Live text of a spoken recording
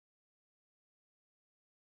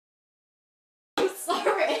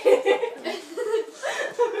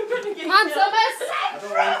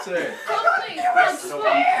it.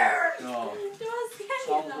 No.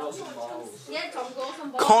 Tom got some balls. Yeah, Tom got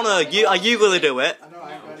some balls. Connor, are you gonna do it? I know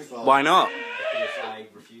I ain't got any balls. Why not? Because I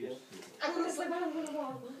refuse. I'm gonna sleep on the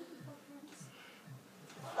wall.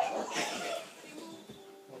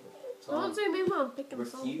 Don't zoom in while I'm picking the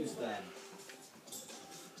song. Refuse then.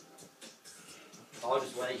 I'll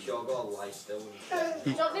just wait, sure, I've got to lie still.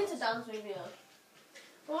 Do you want me to dance with you?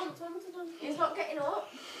 I want Tom to dance. He's not getting up.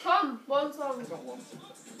 Tom, one song. I don't want to.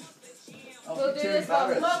 I'll We'll be do too this one.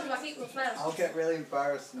 Come embarrassed. on, because I keep going first. I'll get really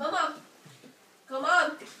embarrassed. Come on. Come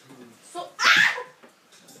on. So, ah!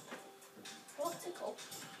 What tickle?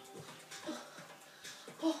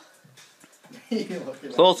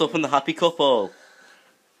 Close up on the happy couple.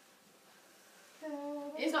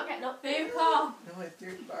 He's not getting up. Move, Tom. No, it's too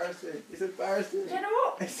embarrassing. It's embarrassing. Get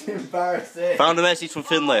up. It's embarrassing. Found a message from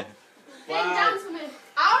Finlay. Then dance with me.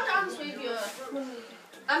 I'll dance with you.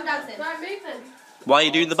 I'm dancing. Right, move then. Why are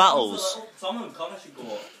you doing the battles? Tom and Connor should go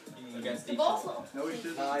up against The each boss other. one. No, we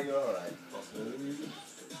shouldn't. Ah, you're alright.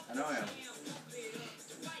 I know I am.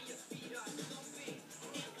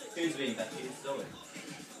 Who's being Becky? It's Zoe.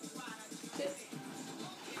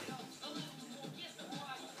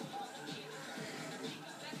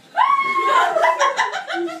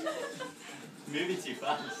 Moving too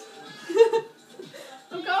fast.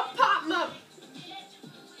 I've got a pat map.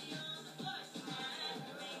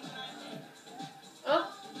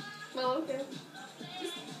 Oh, well, okay.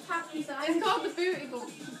 Just tap inside. It's called the booty bump.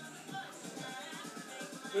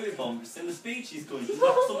 Booty bumps in the speech he's going to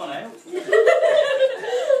knock someone out.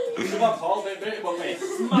 Come on, Paul, booty bump me.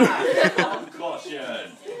 Smash!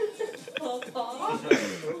 Concussion. Oh, Paul.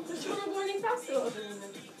 Does she want to go any faster or doing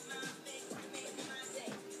it?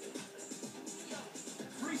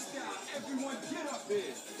 Freestyle, everyone get up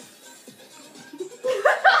there.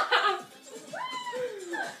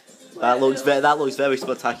 That looks very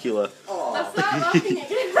spectacular. That's not laughing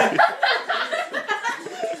again.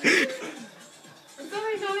 I'm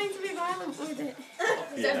sorry, don't need to be violent with it.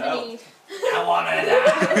 Don't need. I want it.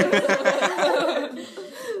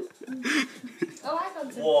 Oh, I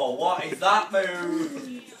got to. Whoa, what is that move?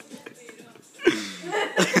 You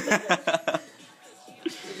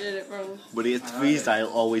did it wrong. But it's freestyle,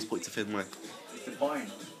 always put to Finlay. It's the point.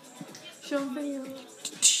 Show video.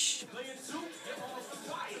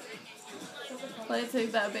 Play two,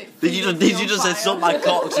 better be. Did you just say suck my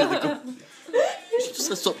cock to the? Did you just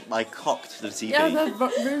say suck my cock to the TV? Yeah, the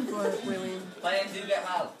rude word, William. Play until you get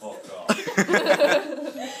mad. Fuck off.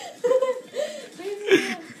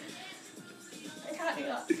 I can't do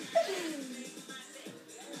that.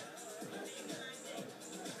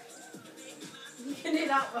 You can do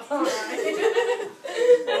that one, alright.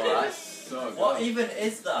 Oh, that's so good. What even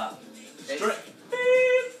is that? It's-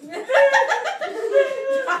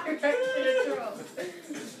 Direct to the drum.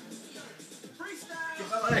 Get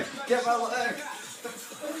my leg. Get my leg.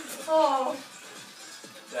 Oh.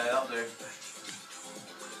 Yeah, that'll do.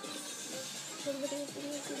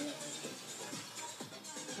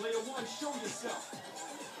 Player one, show yourself.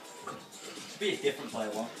 Be a different player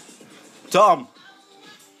one. Tom.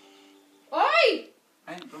 Oi!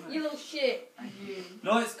 I ain't done it. You little shit.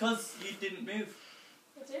 No, it's because you didn't move.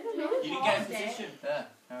 I didn't know. You didn't get in position. Yeah,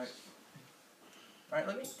 alright. Right,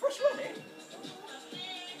 let me push you on it.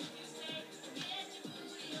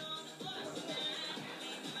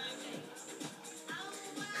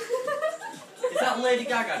 Is that Lady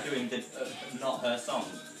Gaga doing the not her song?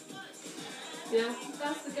 Yeah.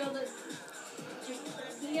 That's the girl that.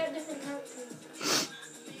 You get different characters.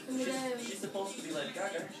 In the game. She's supposed to be Lady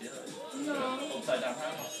Gaga, isn't she? No. Upside down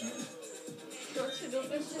house. Don't she do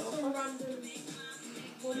this? Just some random.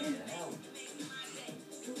 What the hell?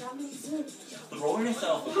 Random. Throwing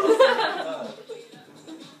herself across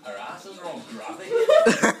the her ass is on gravity.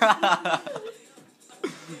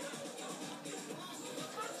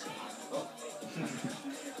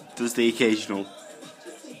 Does the occasional.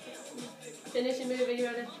 Finish your movie, you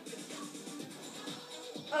ready?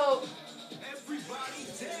 Oh. Everybody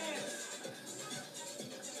dance.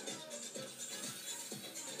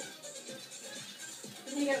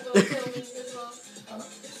 Did you get both films as well?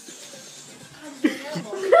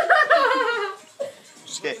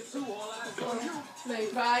 Just get.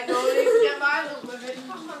 Mate, right, no, you can get violent with it.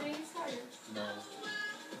 Come on, inside. No.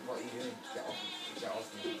 What are you doing? Get off. Get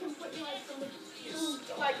off You me. can put your legs on the.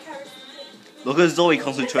 Like carrots. Look at Zoe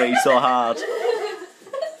concentrating so hard.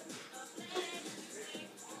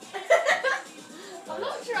 I'm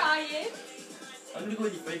not trying. I'm gonna go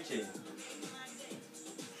in your fridge.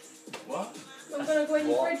 What? I'm gonna go in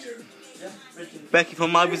your What? fridge. Yeah, fridge. Becky,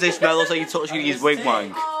 from my position, it looks like you're touching his wig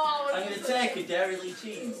wank. Oh, I'm gonna take a Dairy Lee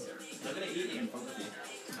cheese. I'm gonna eat it in front of you.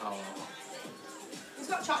 Oh. It's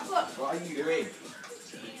got chocolate. What are you doing?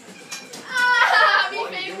 Ah,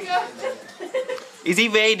 What my are you finger. doing? Is he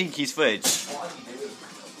raiding his fridge? What are you doing?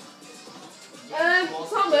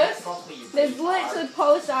 Thomas, there's literally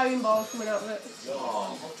polystyrene balls coming out of it.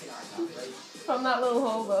 Oh. From that little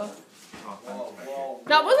hole though. Oh, thank you.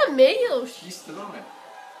 That wasn't me, you You still on it?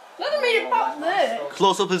 doesn't mean it popped there.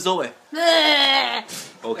 Close up as Zoe.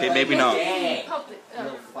 Okay, maybe not. It popped it.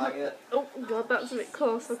 Little faggot. Oh god, that's a bit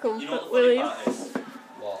close for comfort, You know what the funny William. part is?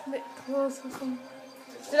 What? A bit close for comfort.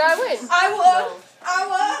 Did I win? I won! I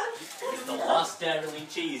won! It's the last Dairy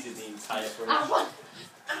cheese in the entire fridge. I won.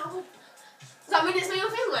 Does that mean it's me or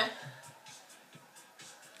Finley?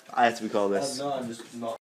 I have to recall this. No, I'm just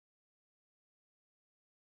not.